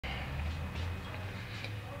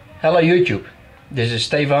Hello YouTube, this is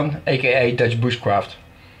Stefan aka Dutch Bushcraft.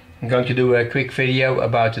 I'm going to do a quick video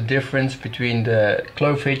about the difference between the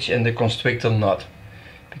Clove Hitch and the Constrictor knot,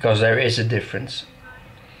 because there is a difference.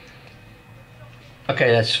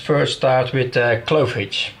 Okay, let's first start with the Clove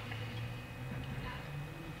Hitch.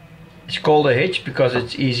 It's called a hitch because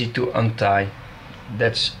it's easy to untie.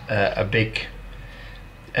 That's a big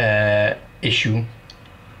issue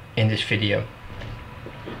in this video.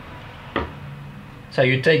 So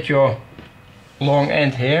you take your long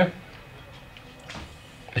end here,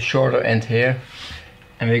 the shorter end here,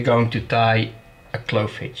 and we're going to tie a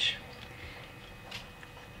clove hitch.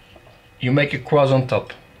 You make a cross on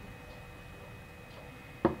top,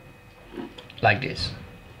 like this.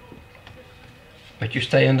 But you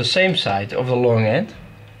stay on the same side of the long end.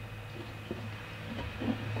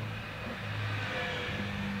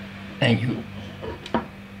 And you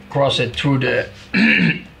cross it through the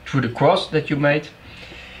through the cross that you made.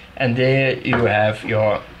 And there you have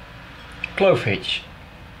your clove hitch.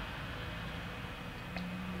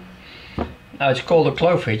 Now it's called a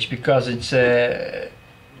clove hitch because it's it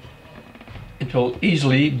will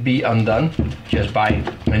easily be undone just by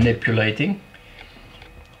manipulating.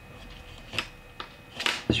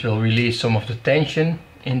 This will release some of the tension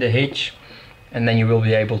in the hitch, and then you will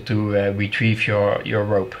be able to retrieve your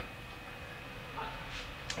rope.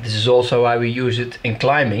 This is also why we use it in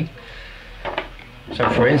climbing. So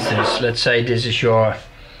for instance, let's say this is your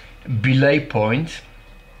belay point.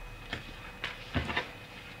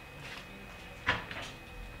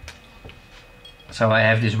 So I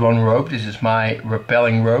have this one rope, this is my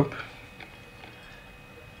rappelling rope.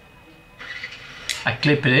 I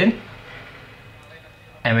clip it in,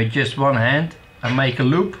 and with just one hand I make a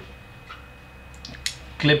loop,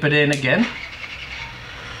 clip it in again,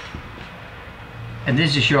 and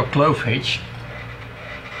this is your clove hitch.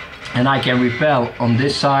 And I can rappel on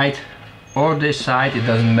this side or this side, it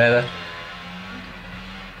doesn't matter.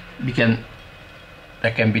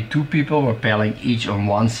 There can be two people rappelling each on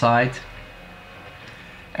one side.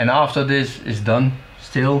 And after this is done,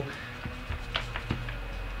 still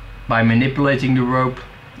by manipulating the rope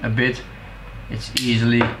a bit, it's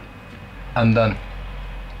easily undone.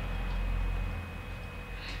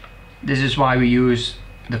 This is why we use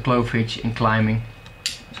the clove hitch in climbing.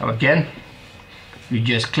 So again, you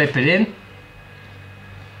just clip it in,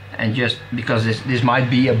 and just because this might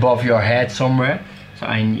be above your head somewhere, so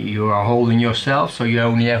and you are holding yourself, so you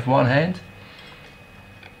only have one hand.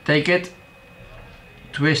 Take it,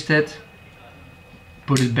 twist it,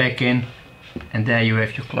 put it back in, and there you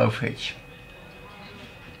have your clove hitch.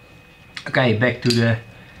 Okay, back to the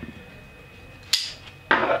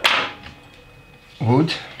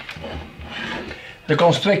wood. The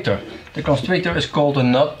constrictor. The constrictor is called a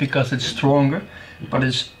knot because it's stronger, but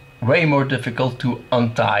it's way more difficult to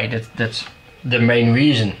untie. That's the main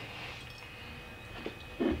reason.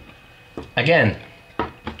 Again,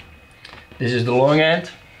 this is the long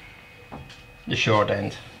end, the short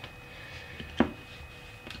end.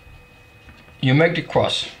 You make the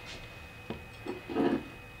cross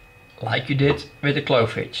like you did with the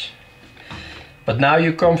clove hitch, but now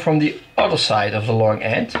you come from the other side of the long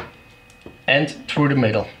end and through the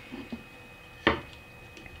middle.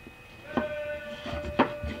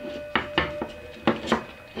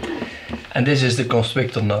 And this is the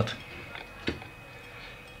constrictor knot.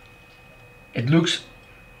 It looks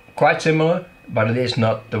quite similar, but it is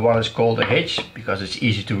not. The one is called a hitch because it's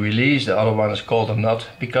easy to release. The other one is called a knot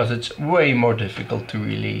because it's way more difficult to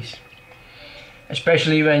release.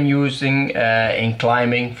 Especially when using in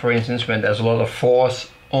climbing, for instance, when there's a lot of force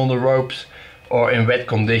on the ropes, or in wet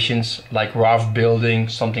conditions like raft building,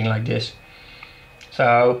 something like this.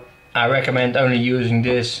 So I recommend only using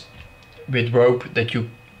this with rope that you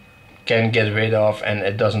can get rid of, and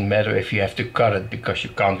it doesn't matter if you have to cut it because you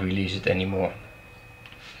can't release it anymore.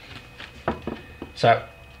 So,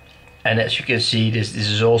 and as you can see, this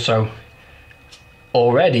is also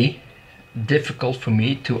already difficult for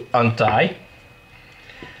me to untie,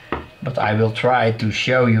 but I will try to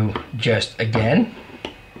show you just again.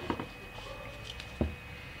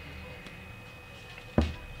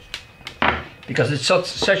 Because it's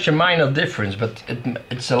such a minor difference, but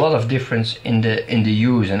it's a lot of difference in the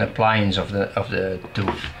use and appliance of the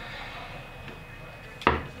tool.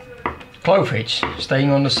 Clove hitch, staying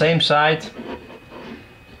on the same side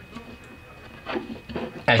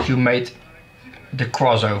as you made the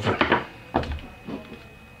crossover.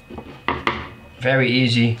 Very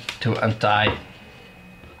easy to untie.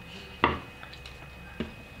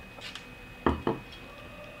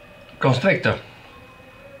 Constrictor.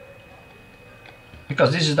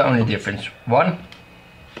 because this is the only difference, 1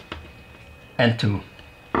 and 2.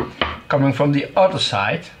 coming from the other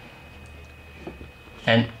side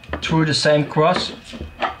and through the same cross,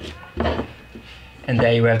 and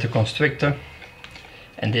there you have the constrictor.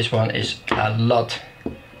 And this one is a lot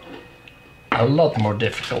more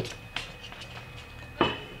difficult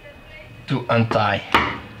to untie.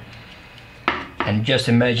 And just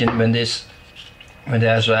imagine when there's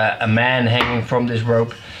a man hanging from this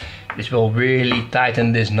rope, this will really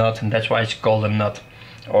tighten this knot, and that's why it's called a knot,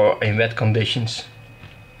 or in wet conditions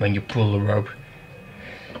when you pull the rope.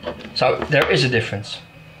 So there is a difference.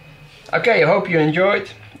 Okay, I hope you enjoyed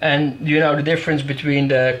and you know the difference between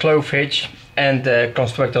the clove hitch and the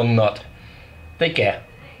constrictor knot. Take care.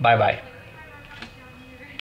 Bye bye.